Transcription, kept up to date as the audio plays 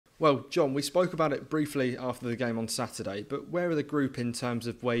Well, John, we spoke about it briefly after the game on Saturday, but where are the group in terms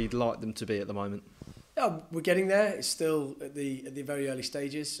of where you'd like them to be at the moment? Yeah, we're getting there. It's still at the very early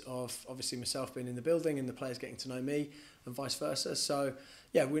stages of obviously myself being in the building and the players getting to know me and vice versa. So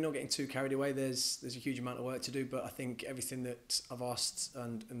yeah, we're not getting too carried away. There's a huge amount of work to do, but I think everything that I've asked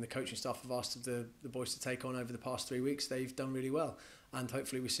and the coaching staff have asked of the boys to take on over the past 3 weeks, they've done really well. And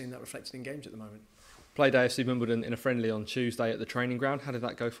hopefully we're seeing that reflected in games at the moment. Played AFC Wimbledon in a friendly on Tuesday at the training ground. How did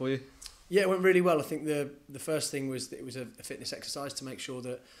that go for you? Yeah, it went really well. I think the first thing was that it was a fitness exercise to make sure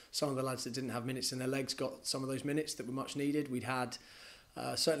that some of the lads that didn't have minutes in their legs got some of those minutes that were much needed. We'd had,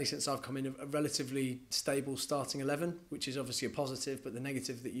 certainly since I've come in, a relatively stable starting 11, which is obviously a positive, but the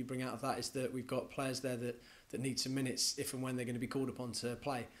negative that you bring out of that is that we've got players there that need some minutes if and when they're going to be called upon to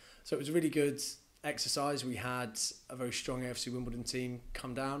play. So it was a really good exercise. We had a very strong AFC Wimbledon team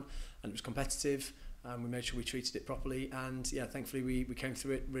come down and it was competitive. We made sure we treated it properly, and yeah, thankfully we came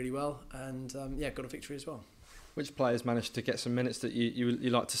through it really well, and yeah, got a victory as well. Which players managed to get some minutes that you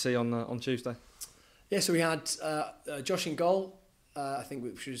like to see on Tuesday? Yeah, so we had Josh in goal, I think,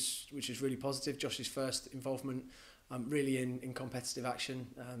 which was really positive. Josh's first involvement really in competitive action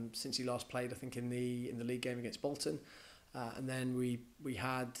since he last played, I think, in the league game against Bolton. And then we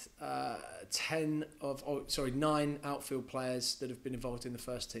had 9 outfield players that have been involved in the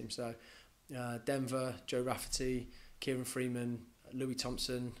first team. So Denver, Joe Rafferty, Kieran Freeman, Louis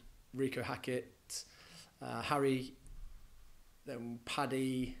Thompson, Rico Hackett, Harry, then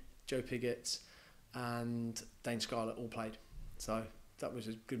Paddy, Joe Piggott, and Dane Scarlett all played. So that was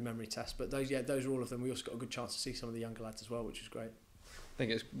a good memory test. But those were all of them. We also got a good chance to see some of the younger lads as well, which was great. I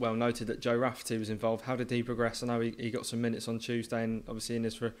think it's well noted that Joe Rafferty was involved. How did he progress? I know he got some minutes on Tuesday and obviously in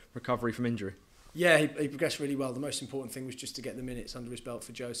his recovery from injury. Yeah, he progressed really well. The most important thing was just to get the minutes under his belt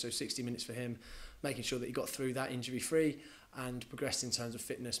for Joe, so 60 minutes for him, making sure that he got through that injury-free and progressed in terms of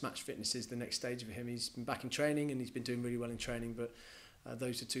fitness. Match fitness is the next stage for him. He's been back in training and he's been doing really well in training, but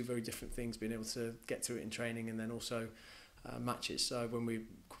those are two very different things, being able to get through it in training and then also matches. So when we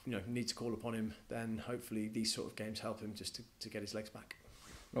need to call upon him, then hopefully these sort of games help him just to get his legs back.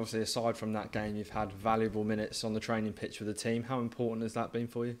 Obviously, aside from that game, you've had valuable minutes on the training pitch with the team. How important has that been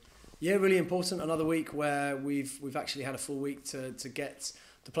for you? Yeah, really important. Another week where we've actually had a full week to get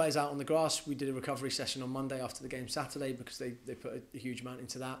the players out on the grass. We did a recovery session on Monday after the game Saturday because they put a huge amount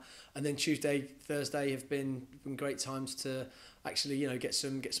into that. And then Tuesday, Thursday have been great times to actually get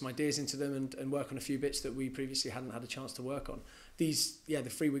some ideas into them and work on a few bits that we previously hadn't had a chance to work on. The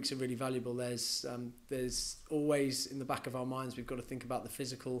 3 weeks are really valuable. There's always in the back of our minds we've got to think about the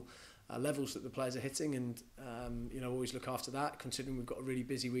physical levels that the players are hitting, and always look after that, considering we've got a really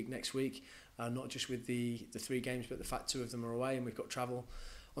busy week next week, not just with the 3 games, but the fact 2 of them are away and we've got travel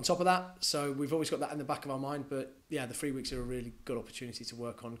on top of that. So we've always got that in the back of our mind, but yeah, the 3 weeks are a really good opportunity to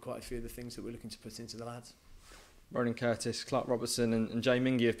work on quite a few of the things that we're looking to put into the lads. Ronan Curtis, Clark Robertson and Jay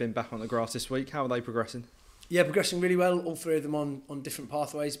Mingy have been back on the grass this week. How are they progressing? Yeah, progressing really well, all 3 of them on different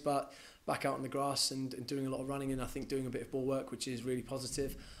pathways, but back out on the grass and doing a lot of running, and I think doing a bit of ball work, which is really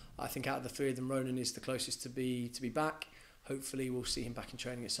positive. I think out of the 3 of them, Ronan is the closest to be back. Hopefully we'll see him back in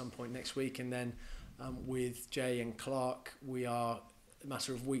training at some point next week, and then with Jay and Clark, we are a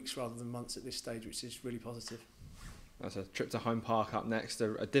matter of weeks rather than months at this stage, which is really positive. That's a trip to Home Park up next,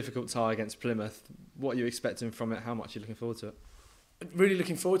 a difficult tie against Plymouth. What are you expecting from it? How much are you looking forward to it? Really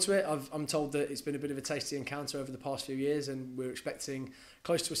looking forward to it. I'm told that it's been a bit of a tasty encounter over the past few years, and we're expecting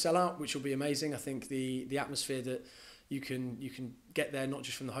close to a sellout, which will be amazing. I think the atmosphere that you can get there, not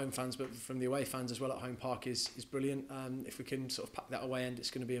just from the home fans but from the away fans as well at Home Park, is brilliant. If we can sort of pack that away end, it's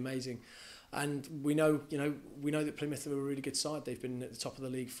going to be amazing. And we know that Plymouth are a really good side. They've been at the top of the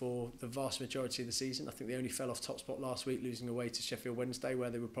league for the vast majority of the season. I think they only fell off top spot last week, losing away to Sheffield Wednesday, where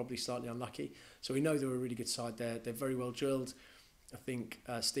they were probably slightly unlucky. So we know they're a really good side. They're very well drilled. I think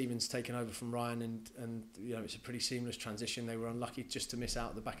Stephen's taken over from Ryan, and it's a pretty seamless transition. They were unlucky just to miss out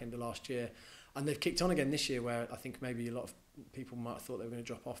at the back end of last year, and they've kicked on again this year, where I think maybe a lot of people might have thought they were going to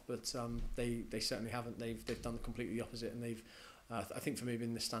drop off, but they certainly haven't. They've done completely the opposite, and they've I think for me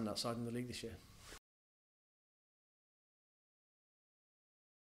been the standout side in the league this year.